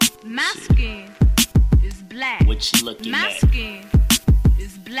My skin is black. What you looking My at? skin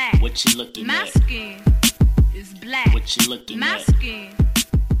is black. What you looking My at? skin is black. What you looking My at? skin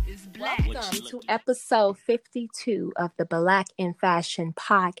is black. What Welcome you to looking episode 52 of the Black in Fashion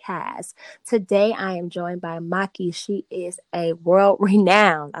podcast. Today I am joined by Maki. She is a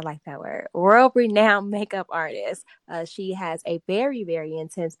world-renowned, I like that word, world-renowned makeup artist. She has a very, very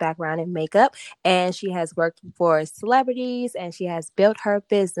intense background in makeup, and she has worked for celebrities, and she has built her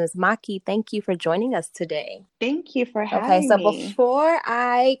business. Maki, thank you for joining us today. Thank you for Okay, having so me. before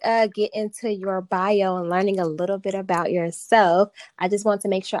I get into your bio and learning a little bit about yourself, I just want to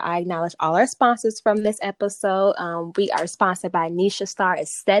make sure I acknowledge all our sponsors from this episode. We are sponsored by Nisha Star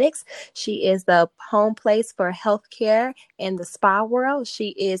Aesthetics. She is the home place for healthcare in the spa world. She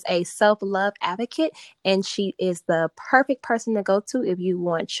is a self-love advocate, and she is the perfect person to go to if you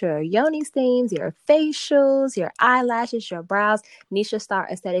want your yoni steams, your facials, your eyelashes, your brows. Nisha Star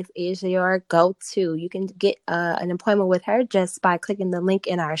Aesthetics is your go-to. You can get an appointment with her just by clicking the link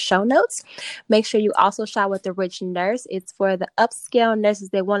in our show notes. Make sure you also shop with the Rich Nurse. It's for the upscale nurses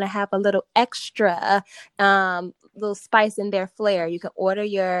that want to have a little extra little spice in their flair. You can order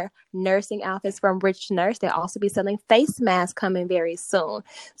your nursing outfits from Rich Nurse. They'll also be selling face masks coming very soon.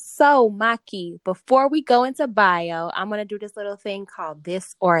 So, Maki, before we go into bio, I'm going to do this little thing called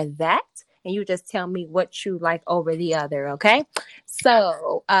This or That. And you just tell me what you like over the other, okay?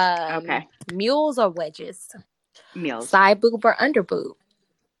 So, Okay. mules or wedges? Meals. Side boob or under boob?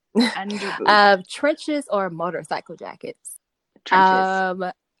 Underboob. Trenches or motorcycle jackets?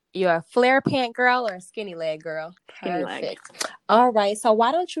 Trenches. You're a flare pant girl or a skinny leg girl? Skinny leg. Perfect. All right. So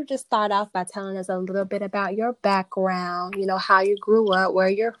why don't you just start off by telling us a little bit about your background, how you grew up, where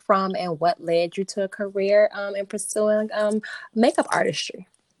you're from, and what led you to a career in pursuing makeup artistry?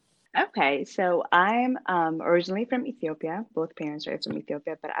 Okay, so I'm originally from Ethiopia. Both parents are from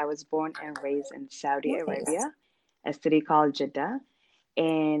Ethiopia, but I was born and raised in Saudi Nice. Arabia, a city called Jeddah.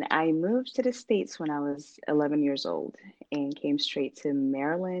 And I moved to the States when I was 11 years old and came straight to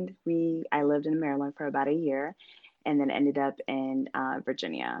Maryland. I lived in Maryland for about a year and then ended up in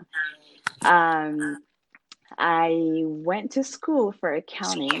Virginia. Um, I went to school for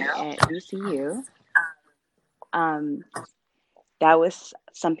accounting at VCU. Um, that was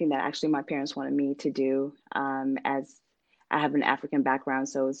something that actually my parents wanted me to do, as I have an African background.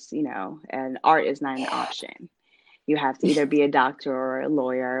 So an art is not an option. You have to either be a doctor or a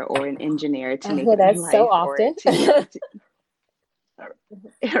lawyer or an engineer to I make hear it in that so life, or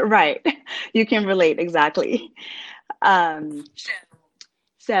often. right. You can relate exactly. Um,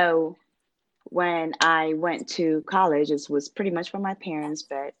 so when I went to college, it was pretty much from my parents,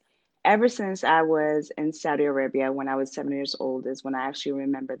 but ever since I was in Saudi Arabia when I was 7 years old is when I actually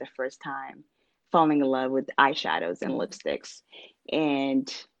remember the first time falling in love with eyeshadows and lipsticks.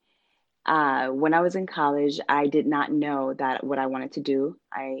 And when I was in college, I did not know that what I wanted to do.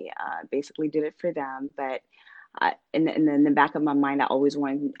 I basically did it for them, but in the back of my mind, I always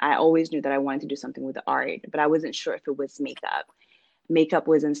knew that I wanted to do something with art, but I wasn't sure if it was makeup. Makeup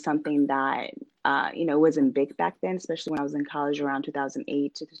wasn't something that wasn't big back then, especially when I was in college around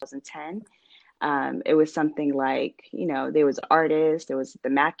 2008 to 2010. It was something like, there was artists, there was the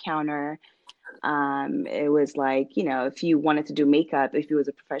Mac counter. It was like, if you wanted to do makeup, if you was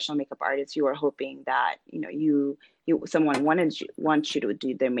a professional makeup artist, you were hoping that, someone wants you to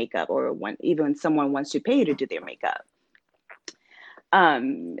do their makeup, or even someone wants to pay you to do their makeup.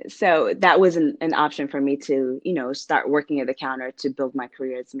 So that was an option for me to, start working at the counter to build my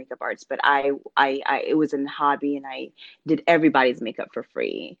career as a makeup artist. But it was a hobby, and I did everybody's makeup for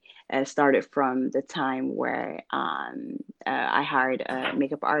free. It started from the time where I hired a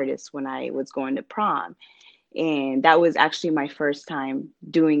makeup artist when I was going to prom. And that was actually my first time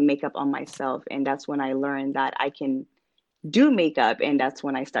doing makeup on myself. And that's when I learned that I can do makeup. And that's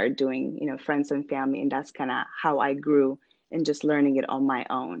when I started doing, friends and family. And that's kind of how I grew and just learning it on my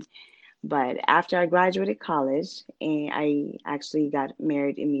own. But after I graduated college, and I actually got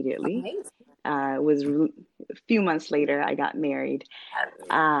married immediately. It was a few months later I got married.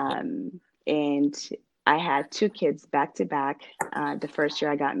 And I had two kids back to back. The first year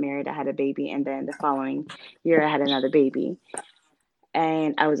I got married, I had a baby. And then the following year I had another baby.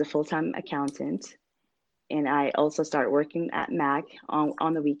 And I was a full-time accountant. And I also started working at Mac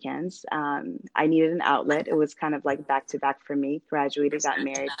on the weekends. I needed an outlet. It was kind of like back to back for me. Graduated, got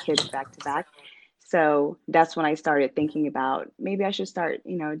married, kids back to back. So that's when I started thinking about maybe I should start,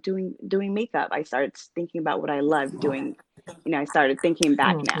 doing makeup. I started thinking about what I loved doing. I started thinking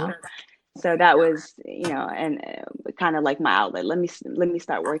back now. So that was, and kind of like my outlet. Let me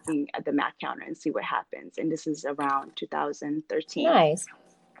start working at the Mac counter and see what happens. And this is around 2013. Nice.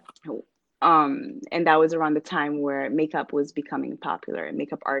 And that was around the time where makeup was becoming popular and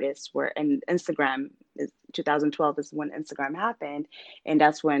makeup artists were, and Instagram is 2012 is when Instagram happened. And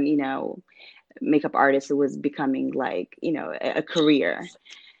that's when, makeup artist was becoming like, a career.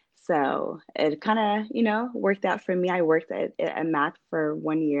 So it kind of, worked out for me. I worked at Mac for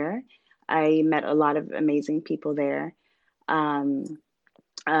 1 year. I met a lot of amazing people there. Um,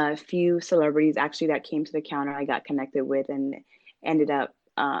 a few celebrities actually that came to the counter I got connected with and ended up,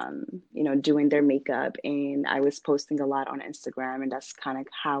 doing their makeup. And I was posting a lot on Instagram, and that's kind of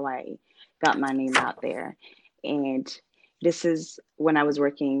how I got my name out there. And this is when I was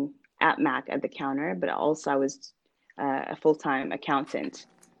working at Mac at the counter, but also I was a full-time accountant.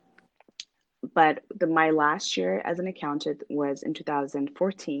 But my last year as an accountant was in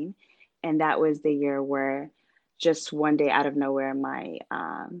 2014, and that was the year where just one day out of nowhere,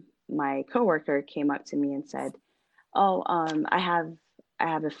 my coworker came up to me and said, "Oh, I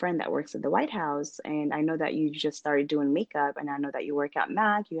have a friend that works at the White House, and I know that you just started doing makeup, and I know that you work at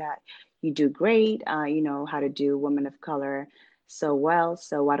MAC. You do great. You know how to do women of color so well.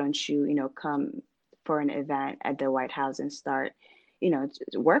 So why don't you, come for an event at the White House and start,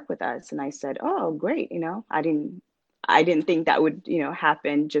 to work with us?" And I said, "Oh, great. I didn't think that would,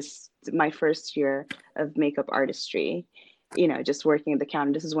 happen just my first year of makeup artistry, just working at the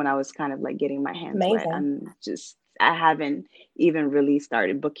counter. This is when I was kind of like getting my hands wet. Amazing. I haven't even really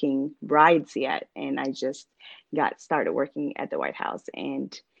started booking brides yet. And I just got started working at the White House.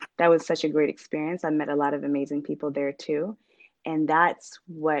 And that was such a great experience. I met a lot of amazing people there too. And that's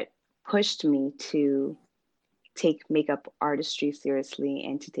what pushed me to take makeup artistry seriously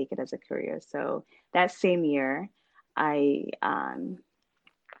and to take it as a career. So that same year, I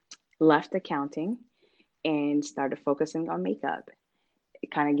left accounting and started focusing on makeup.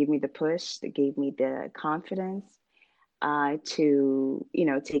 It kind of gave me the push, that gave me the confidence to,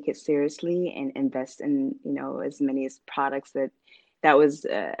 take it seriously and invest in, as many as products that was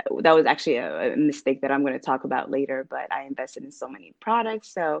actually a mistake that I'm going to talk about later, but I invested in so many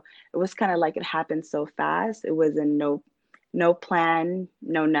products. So it was kind of like it happened so fast. It was in no plan,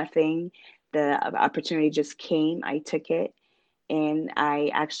 no nothing. The opportunity just came. I took it, and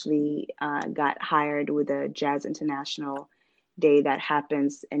I actually got hired with a Jazz International Day that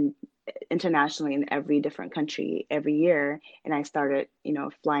happens internationally in every different country every year. And I started,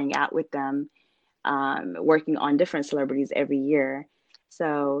 flying out with them, working on different celebrities every year.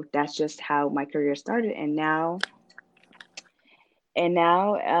 So that's just how my career started. And now,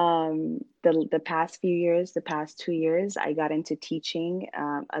 the past few years, the past 2 years, I got into teaching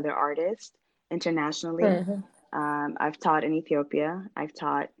other artists internationally. Hmm. I've taught in Ethiopia, I've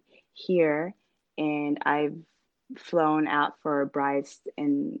taught here, and I've flown out for brides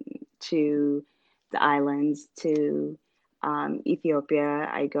and to the islands, to Ethiopia.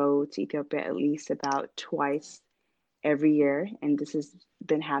 I go to Ethiopia at least about twice every year, and this has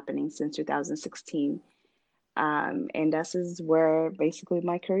been happening since 2016. And this is where basically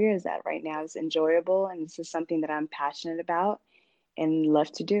my career is at right now. It's enjoyable, and this is something that I'm passionate about and love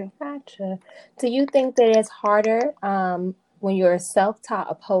to do. Gotcha. Do you think that it's harder when you're self-taught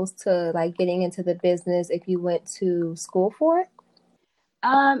opposed to like getting into the business if you went to school for it?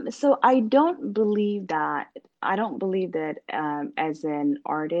 So I don't believe that. I don't believe that as an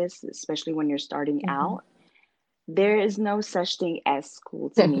artist, especially when you're starting Hmm. out, there is no such thing as school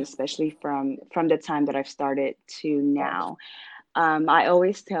to me, especially from the time that I've started to Gotcha. now. I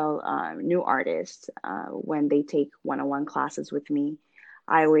always tell new artists when they take one-on-one classes with me,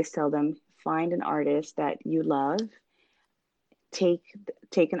 I always tell them, find an artist that you love, take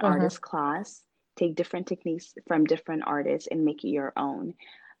take an Hmm. artist class, take different techniques from different artists and make it your own.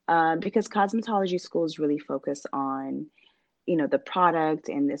 Because cosmetology schools really focus on, the product,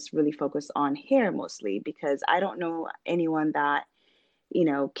 and it's really focused on hair mostly, because I don't know anyone that,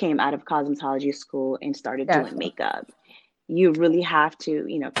 came out of cosmetology school and started doing Gotcha. makeup. You really have to,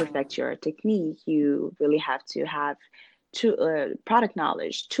 perfect your technique. You really have to have product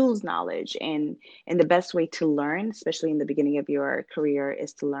knowledge, tools knowledge, and the best way to learn, especially in the beginning of your career,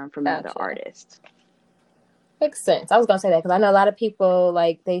 is to learn from another Gotcha. artist. Makes sense. I was gonna say that because I know a lot of people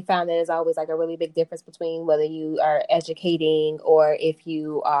like they found that there's always like a really big difference between whether you are educating or if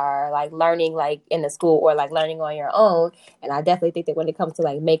you are like learning like in the school or like learning on your own. And I definitely think that when it comes to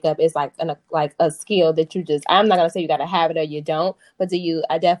like makeup, it's like a skill that you just. I'm not gonna say you gotta have it or you don't, but do you?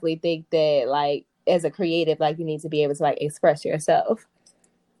 I definitely think that like as a creative, like you need to be able to like express yourself.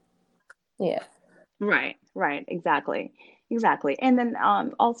 Yeah. Right, exactly. And then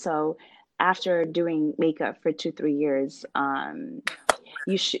also, after doing makeup for 2, 3 years,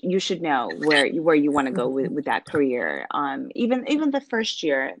 you should know where you want to go Mhm. with that career. Even the first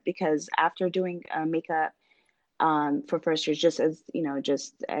year, because after doing makeup for first year, just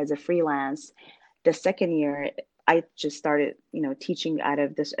as a freelance, the second year I just started, teaching out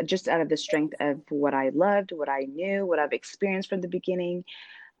of the strength of what I loved, what I knew, what I've experienced from the beginning.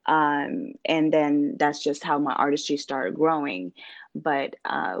 And then that's just how my artistry started growing. But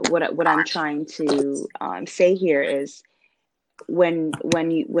what I'm trying to say here is when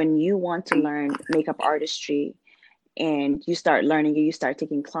you want to learn makeup artistry and you start learning it, you start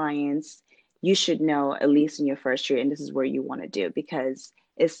taking clients, you should know at least in your first year, and this is where you want to do, because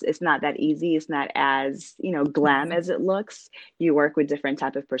it's not that easy. It's not as, glam Mhm. as it looks. You work with different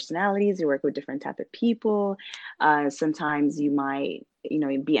type of personalities, you work with different type of people. Sometimes you might,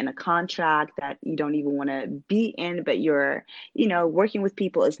 be in a contract that you don't even want to be in, but working with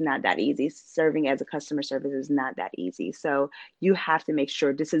people is not that easy. Serving as a customer service is not that easy. So you have to make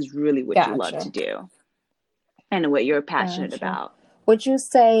sure this is really what you love to Gotcha. do and what you're passionate Gotcha. about. Would you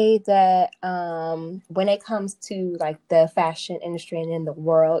say that when it comes to like the fashion industry and in the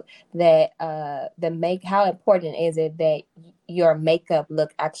world, that how important is it that your makeup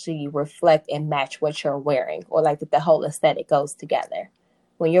look actually reflect and match what you're wearing, or like that the whole aesthetic goes together?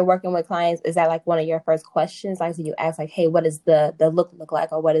 When you're working with clients, is that like one of your first questions? Like, do you ask like, "Hey, what does the look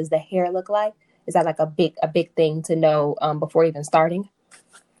like, or what does the hair look like?" Is that like a big thing to know before even starting?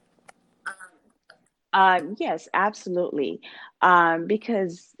 Yes, absolutely.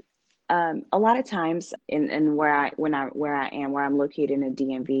 Because a lot of times in where I'm located in the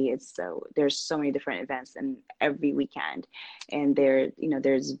DMV, there's so many different events and every weekend, and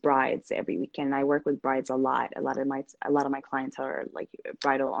there's brides every weekend. And I work with brides a lot. A lot of my clients are like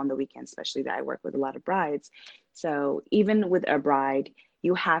bridal on the weekends, especially that I work with a lot of brides. So even with a bride,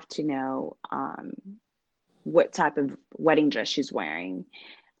 you have to know what type of wedding dress she's wearing,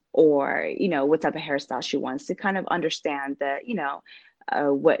 or what type of hairstyle she wants, to kind of understand that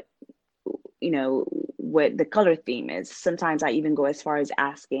what what the color theme is. Sometimes I even go as far as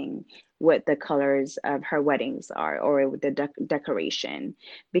asking what the colors of her weddings are, or the decoration,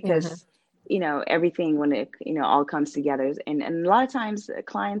 Mm-hmm. because everything, when it all comes together, and a lot of times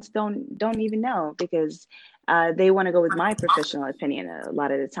clients don't even know, because they want to go with my professional opinion a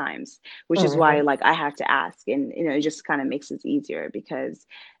lot of the times, which is why, Mm-hmm. like, I have to ask. And it just kind of makes it easier, because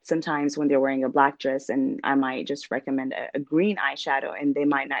sometimes when they're wearing a black dress, and I might just recommend a green eyeshadow, and they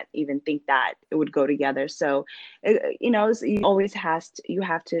might not even think that it would go together. So you always you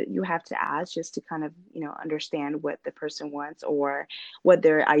have to ask, just to kind of understand what the person wants, or what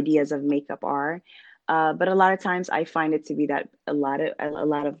their ideas of makeup are. But a lot of times I find it to be that a lot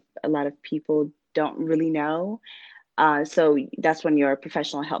of people don't really know. So that's when your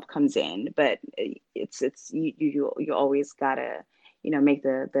professional help comes in. But it's you always gotta make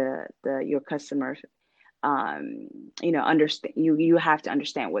the your customer understand. You have to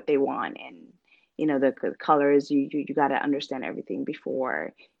understand what they want, and the colors. You got to understand everything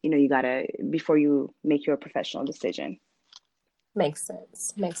before before you make your professional decision. Makes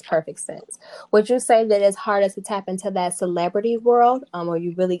sense. Makes perfect sense. Would you say that it's harder to tap into that celebrity world, or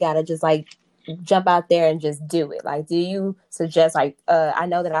you really gotta just like jump out there and just do it? Like, do you suggest like I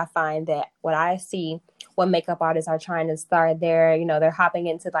know that I find that what I see when makeup artists are trying to start their, they're hopping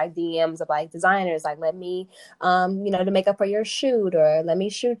into like DMs of like designers, like let me to make up for your shoot, or let me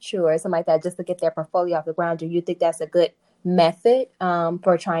shoot you, or something like that, just to get their portfolio off the ground. Do you think that's a good method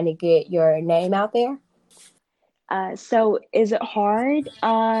for trying to get your name out there? So is it hard?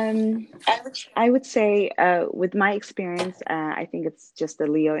 I would say, with my experience, I think it's just the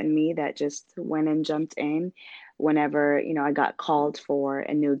Leo in me that just went and jumped in whenever, I got called for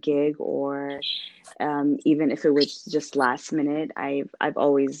a new gig, or even if it was just last minute. I've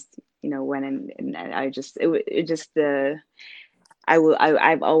always, went and I just it just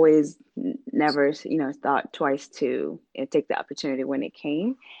I've always never, thought twice to take the opportunity when it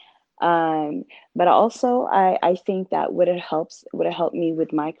came. Um, but also, I think that would it helped me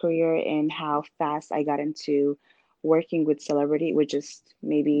with my career, and how fast I got into working with celebrity, which is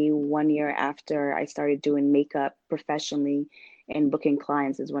maybe 1 year after I started doing makeup professionally and booking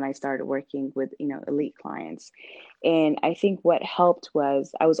clients, is when I started working with, elite clients. And I think what helped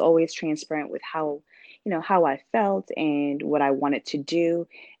was I was always transparent with how I felt and what I wanted to do.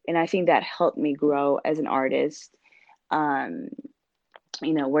 And I think that helped me grow as an artist. Um,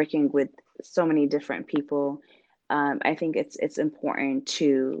 working with so many different people, I think it's important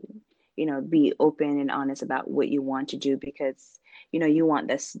to be open and honest about what you want to do, because you want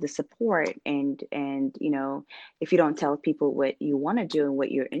the support, and if you don't tell people what you want to do and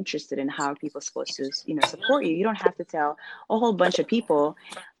what you're interested in, how are people supposed to support you? You don't have to tell a whole bunch of people,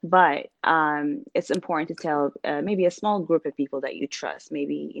 but it's important to tell maybe a small group of people that you trust.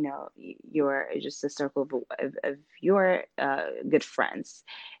 Maybe you're just a circle of your good friends,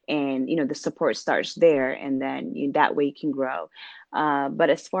 and the support starts there, and then that way you can grow. But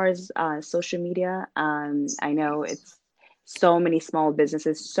as far as social media, I know it's so many small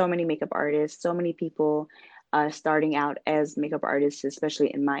businesses, so many makeup artists, so many people starting out as makeup artists,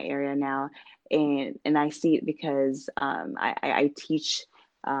 especially in my area now. And I see it because I teach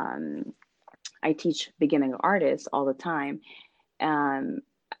um, I teach beginning artists all the time. Um,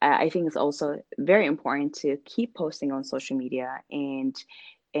 I think it's also very important to keep posting on social media, and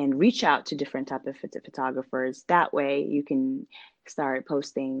reach out to different type of photographers. That way you can start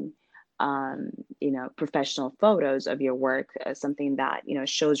posting professional photos of your work, something that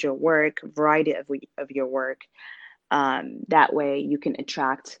shows your work, variety of your work. That way you can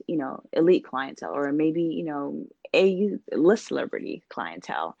attract elite clientele, or maybe a list celebrity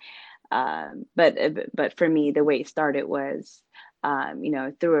clientele. But for me, the way it started was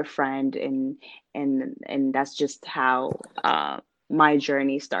through a friend, and that's just how my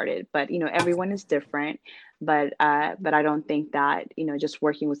journey started. But everyone is different. But I don't think that just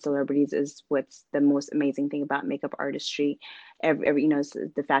working with celebrities is what's the most amazing thing about makeup artistry. Every it's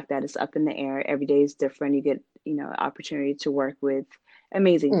the fact that it's up in the air. Every day is different. You get opportunity to work with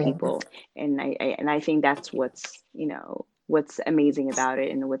amazing Mhm. people, and I think that's what's amazing about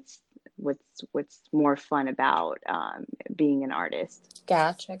it, and what's more fun about being an artist.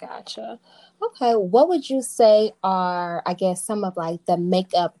 Gotcha, gotcha. Okay, what would you say are, I guess, some of like the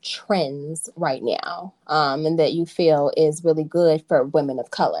makeup trends right now, and that you feel is really good for women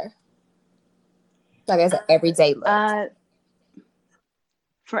of color, like as an everyday look? Uh,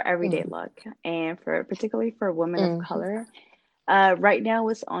 for everyday Mm. look, and for particularly for women of Hmm. color, right now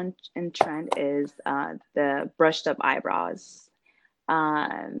what's on in trend is the brushed up eyebrows,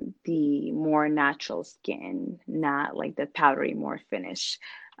 the more natural skin, not like the powdery, more finish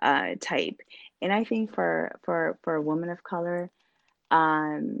type. And I think for women of color,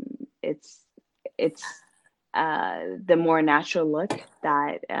 um, it's it's the more natural look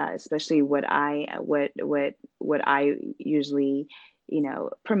that, especially what I usually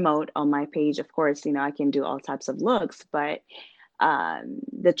promote on my page. Of course, I can do all types of looks, but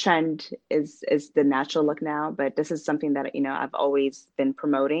the trend is the natural look now. But this is something that I've always been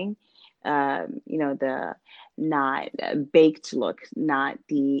promoting. The not baked look, not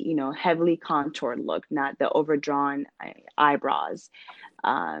the heavily contoured look, not the overdrawn eyebrows.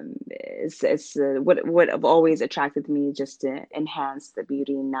 It's what have always attracted me, just to enhance the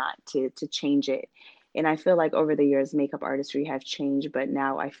beauty, not to change it. And I feel like over the years, makeup artistry have changed, but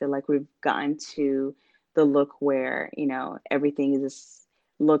now I feel like we've gotten to the look where everything is just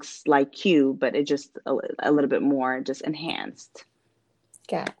looks like you, but it just a little bit more just enhanced.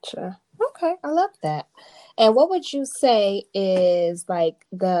 Gotcha. Okay, I love that. And what would you say is like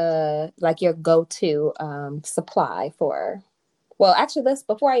your go-to supply for? Well, actually, let's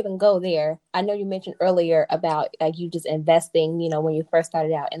before I even go there, I know you mentioned earlier about like you just investing, when you first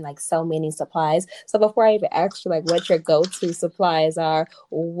started out in like so many supplies. So before I even ask you like what your go-to supplies are,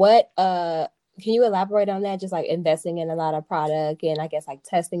 what can you elaborate on that? Just like investing in a lot of product and I guess like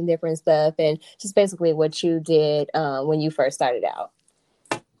testing different stuff and just basically what you did when you first started out.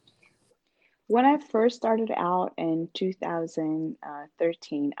 When I first started out in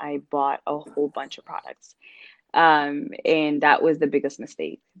 2013, I bought a whole bunch of products. And that was the biggest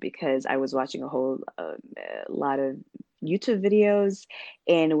mistake, because I was watching a lot of YouTube videos,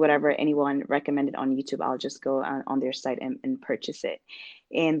 and whatever anyone recommended on YouTube, I'll just go on their site and purchase it.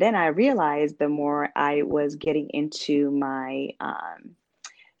 And then I realized the more I was getting into my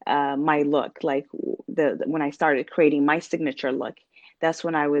look, like when I started creating my signature look, that's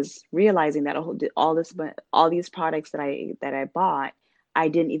when I was realizing that all these products that I bought, I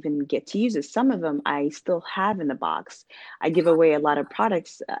didn't even get to use it. Some of them I still have in the box. I give away a lot of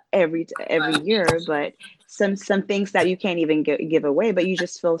products every year, but some things that you can't even give away, but you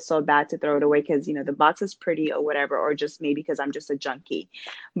just feel so bad to throw it away because the box is pretty or whatever, or just maybe because I'm just a junkie.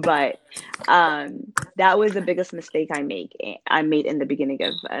 But that was the biggest mistake I made in the beginning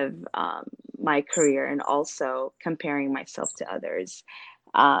of my career, and also comparing myself to others.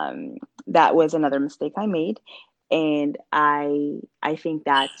 Um, that was another mistake I made, and I think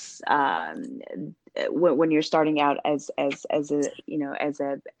that's when you're starting out as a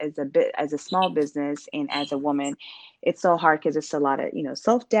bit as a small business and as a woman, it's so hard because it's a lot of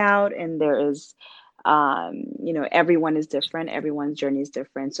self doubt, and there is Everyone is different, everyone's journey is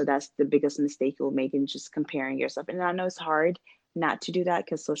different, so that's the biggest mistake you'll make in just comparing yourself. And I know it's hard not to do that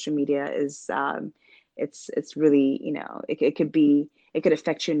because social media is it's really, it could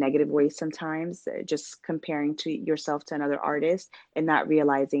affect you in negative ways sometimes, just comparing to yourself to another artist and not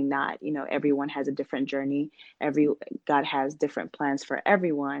realizing that everyone has a different journey. every God has different plans for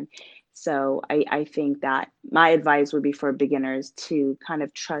everyone. So I think that my advice would be for beginners to kind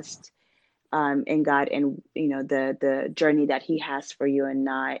of trust in God and the journey that He has for you, and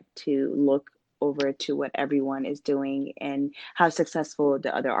not to look over to what everyone is doing and how successful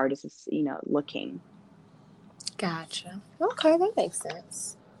the other artist is, looking. Gotcha. Okay, that makes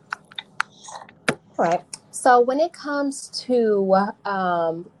sense. All right. So when it comes to,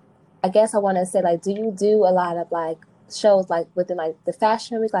 I guess I want to say, like, do you do a lot of like shows like within like the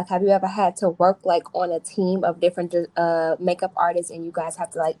fashion week? Like, have you ever had to work like on a team of different makeup artists, and you guys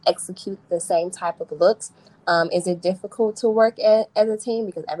have to like execute the same type of looks? Is it difficult to work as a team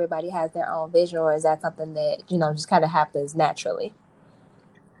because everybody has their own vision, or is that something that just kind of happens naturally?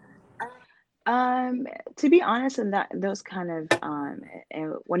 Um, to be honest, and that those kind of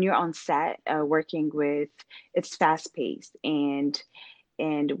when you're on set, working with, it's fast paced, and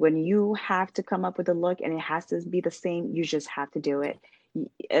when you have to come up with a look and it has to be the same, you just have to do it.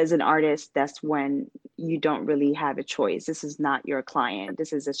 As an artist, that's when you don't really have a choice. This is not your client.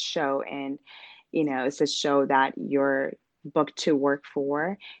 This is a show, and it's a show that you're booked to work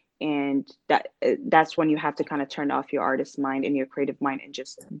for, and that's when you have to kind of turn off your artist mind and your creative mind and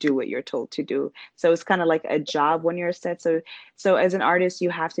just do what you're told to do. So it's kind of like a job when you're a set. So as an artist,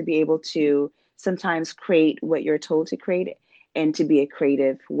 you have to be able to sometimes create what you're told to create, and to be a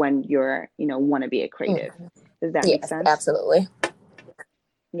creative when you're want to be a creative. Mhm. Does that make Yes, sense? absolutely.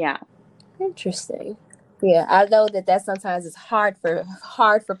 Yeah. Interesting. Yeah, I know that sometimes is hard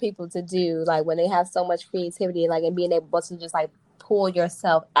for people to do, like when they have so much creativity, like and being able to just like pull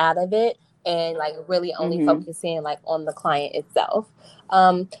yourself out of it and like really only Mm-hmm. focusing like on the client itself.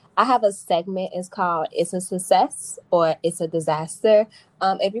 Um, I have a segment. It's called "It's a Success" or "It's a Disaster."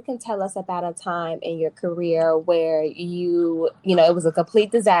 If you can tell us about a time in your career where it was a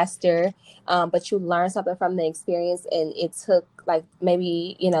complete disaster, but you learned something from the experience, and it took like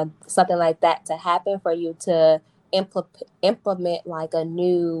maybe something like that to happen for you to implement like a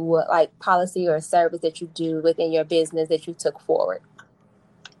new like policy or service that you do within your business that you took forward.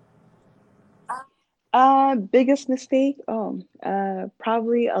 Biggest mistake? Oh,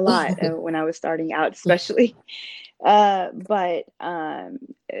 probably a lot when I was starting out, especially. But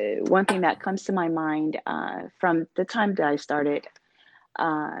one thing that comes to my mind from the time that I started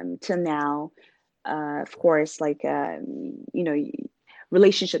to now, of course, like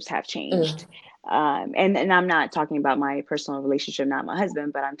relationships have changed. Mm. And I'm not talking about my personal relationship, not my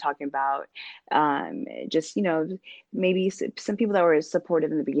husband, but I'm talking about just maybe some people that were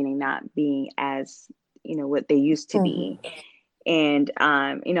supportive in the beginning not being as what they used to be. Mm-hmm. And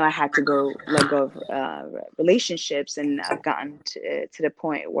I had to go let go of relationships, and I've gotten to the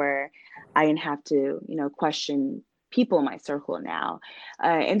point where I didn't have to question people in my circle now.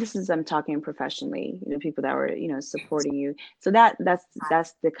 And this is, I'm talking professionally, people that were supporting you. So that's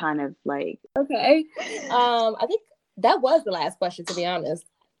the kind of like. Okay. I think that was the last question, to be honest.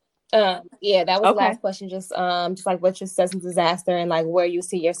 Yeah, that was the Okay. last question. Just like what's your sense of disaster and like where you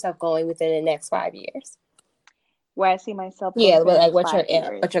see yourself going within the next 5 years. Where I see myself going Yeah, for the but like next 5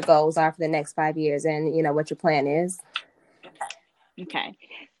 years. what your goals are for the next 5 years, and what your plan is. Okay.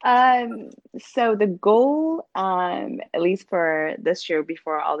 So the goal, at least for this year,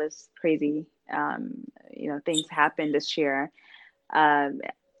 before all this crazy, things happen this year, um,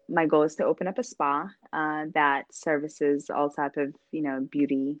 my goal is to open up a spa that services all type of,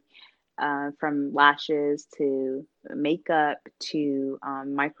 beauty, from lashes to makeup to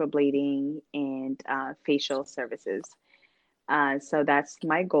microblading and facial services. So that's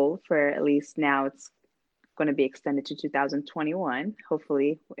my goal for at least now. It's going to be extended to 2021,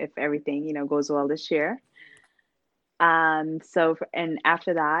 hopefully, if everything, goes well this year. And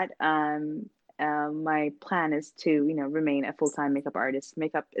after that, my plan is to, remain a full-time makeup artist.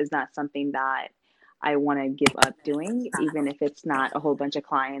 Makeup is not something that I want to give up doing, even if it's not a whole bunch of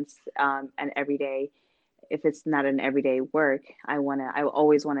clients, and every day. If it's not an everyday work, I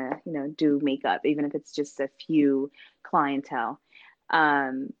always want to, do makeup, even if it's just a few clientele.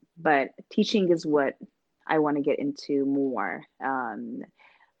 But teaching is what I want to get into more. And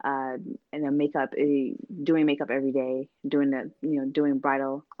then makeup, doing makeup every day, doing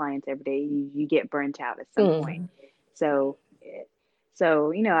bridal clients every day, you get burnt out at some point. Mm. So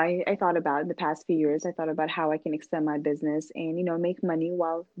So, I thought about in the past few years, I thought about how I can extend my business and, make money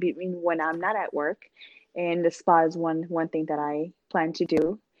when I'm not at work. And the spa is one thing that I plan to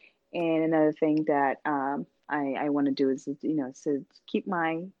do. And another thing that I want to do is, to keep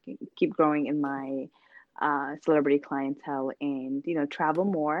growing in my celebrity clientele and, travel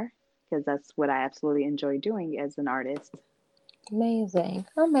more because that's what I absolutely enjoy doing as an artist. Amazing.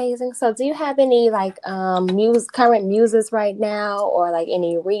 Amazing. So do you have any like current muses right now, or like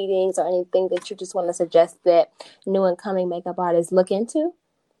any readings or anything that you just want to suggest that new and coming makeup artists look into?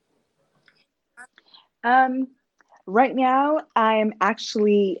 Um, right now, I'm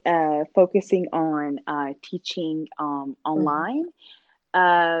actually focusing on teaching Mhm. online.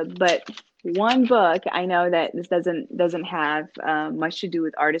 But one book I know that this doesn't have much to do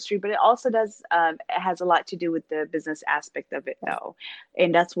with artistry, but it also does. It has a lot to do with the business aspect of it, though,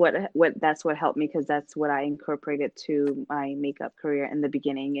 and that's what helped me because that's what I incorporated to my makeup career in the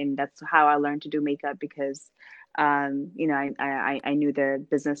beginning, and that's how I learned to do makeup because. I knew the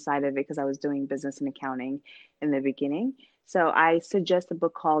business side of it because I was doing business and accounting in the beginning. So I suggest a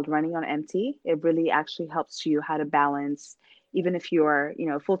book called Running on Empty. It really actually helps you how to balance even if you're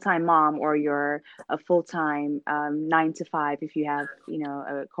a full-time mom or you're a full-time 9 to 5 if you have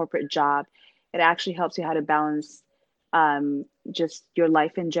a corporate job. It actually helps you how to balance just your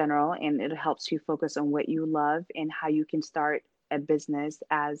life in general, and it helps you focus on what you love and how you can start a business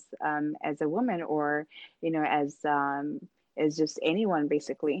as a woman or as just anyone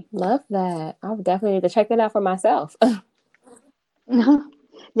basically. Love that. I'll definitely need to check that out for myself.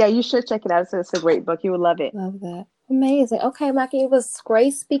 Yeah, you should check it out. It's a great book. You will love it. Love that. Amazing. Okay, Maki, it was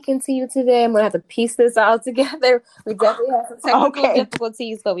great speaking to you today. I'm gonna have to piece this all together. We definitely had some technical Okay.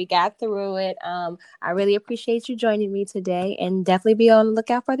 difficulties, but we got through it. I really appreciate you joining me today, and definitely be on the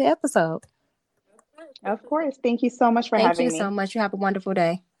lookout for the episode. Of course. Thank you so much for Thank you having so me. much. You have a wonderful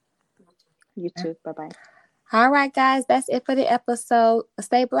day. You too. Bye bye. All right, guys, that's it for the episode.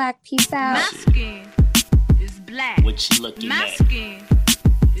 Stay black. Peace My out. skin is black. What you looking My at? skin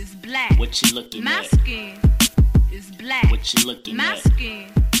is black. What you looking My at? skin is black. What you looking My at?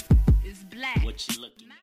 skin is black. What you looking at?